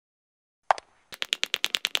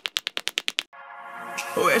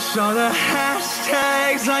Wish all the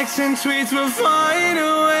hashtags, likes and tweets would find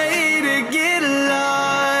a way to get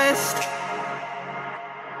lost.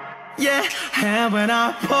 Yeah, and when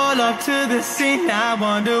I pull up to the scene, I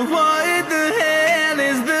wonder what the hell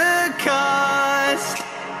is the cost.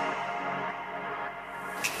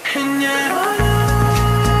 And yeah, I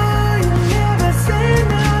know you never seen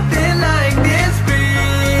nothing like this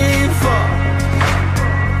before.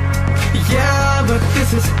 Yeah, but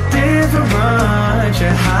this is different.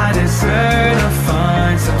 I deserve to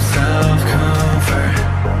find some self-comfort.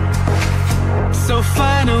 So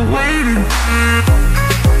find a way to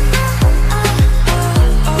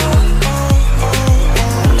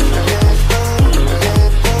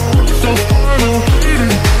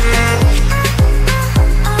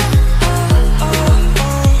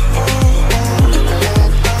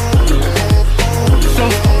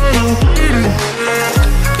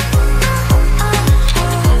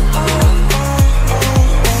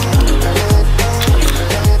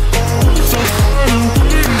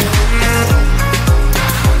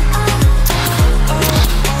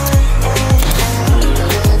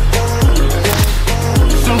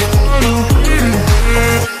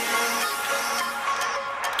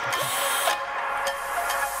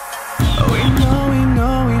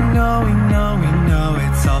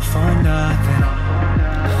for nothing.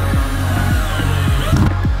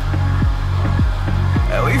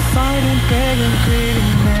 We fight and beg and greed,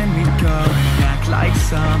 and then we go and act like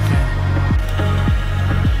something.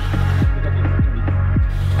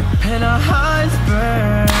 And our hearts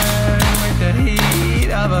burn with the heat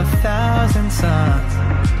of 1,000 suns.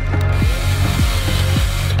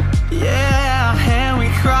 Yeah, and we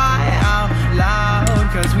cry out loud,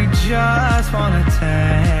 'cause we just want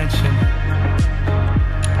attention.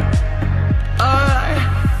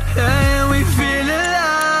 And we feel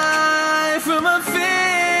alive from a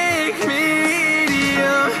fake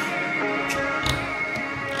medium.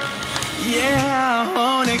 Yeah, I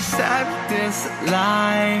won't accept this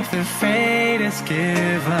life that fate is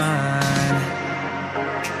given.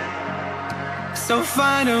 So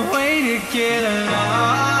find a way to get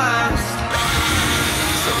lost.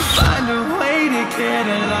 So find a way to get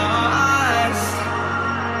lost.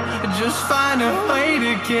 Just find a way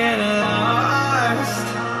to get lost.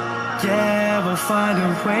 Yeah, we'll find a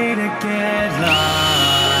way to get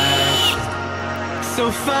lost. So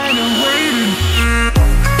find a way to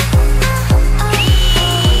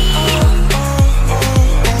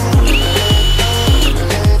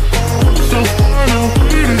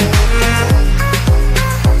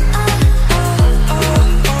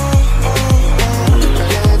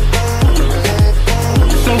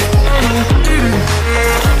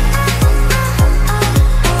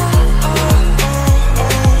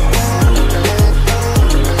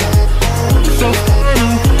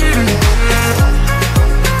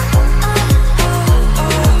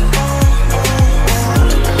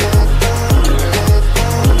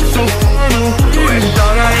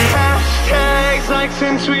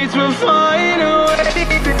and tweets will find a way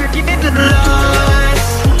to get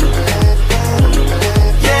lost.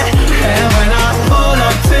 Yeah, and when I pull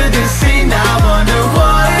up to the